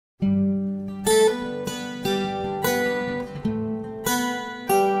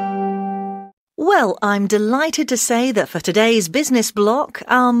Well, I'm delighted to say that for today's business block,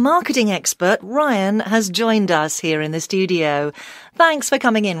 our marketing expert, Ryan, has joined us here in the studio. Thanks for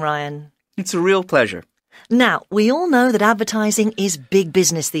coming in, Ryan. It's a real pleasure. Now, we all know that advertising is big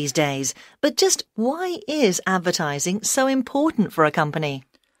business these days, but just why is advertising so important for a company?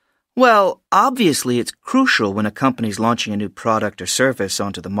 Well, obviously it's crucial when a company's launching a new product or service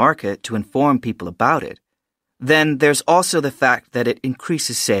onto the market to inform people about it. Then there's also the fact that it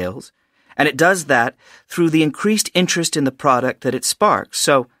increases sales, and it does that through the increased interest in the product that it sparks,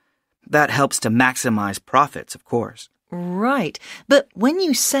 so that helps to maximize profits, of course. Right. But when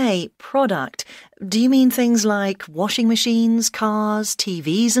you say product, do you mean things like washing machines, cars,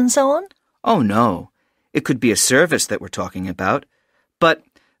 TVs, and so on? Oh, no. It could be a service that we're talking about. But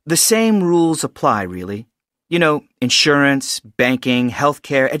the same rules apply, really. You know, insurance, banking,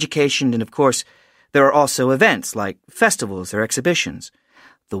 healthcare, education, and of course, there are also events like festivals or exhibitions.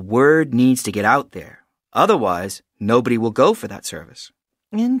 The word needs to get out there. Otherwise, nobody will go for that service.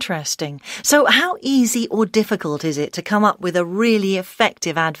 Interesting. So how easy or difficult is it to come up with a really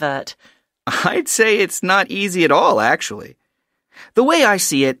effective advert? I'd say it's not easy at all, actually. The way I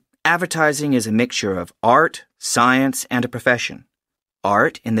see it, advertising is a mixture of art, science, and a profession.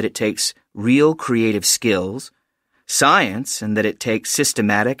 Art in that it takes real creative skills, science in that it takes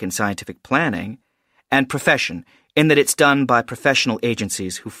systematic and scientific planning, and profession in that it's done by professional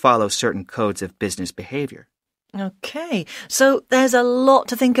agencies who follow certain codes of business behavior. Okay, so there's a lot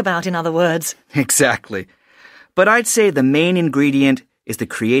to think about, in other words. Exactly. But I'd say the main ingredient is the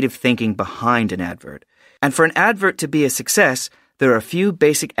creative thinking behind an advert. And for an advert to be a success, there are a few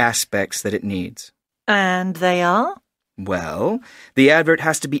basic aspects that it needs. And they are? Well, the advert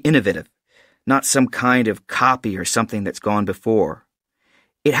has to be innovative, not some kind of copy or something that's gone before.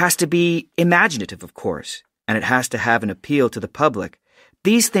 It has to be imaginative, of course, and it has to have an appeal to the public.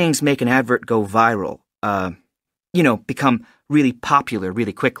 These things make an advert go viral, become really popular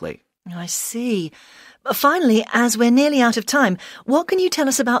really quickly. I see. Finally, as we're nearly out of time, what can you tell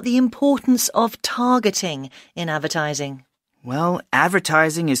us about the importance of targeting in advertising? Well,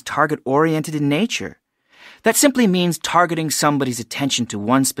 advertising is target-oriented in nature. That simply means targeting somebody's attention to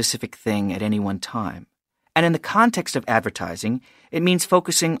one specific thing at any one time. And in the context of advertising, it means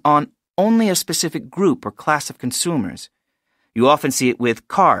focusing on only a specific group or class of consumers. You often see it with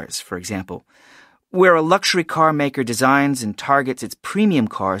cars, for example, where a luxury car maker designs and targets its premium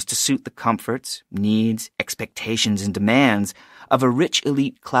cars to suit the comforts, needs, expectations, and demands of a rich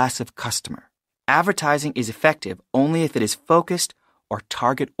elite class of customer. Advertising is effective only if it is focused or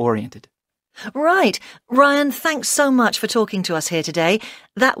target-oriented. Right. Ryan, thanks so much for talking to us here today.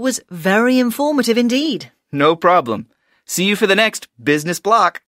 That was very informative indeed. No problem. See you for the next Business Block.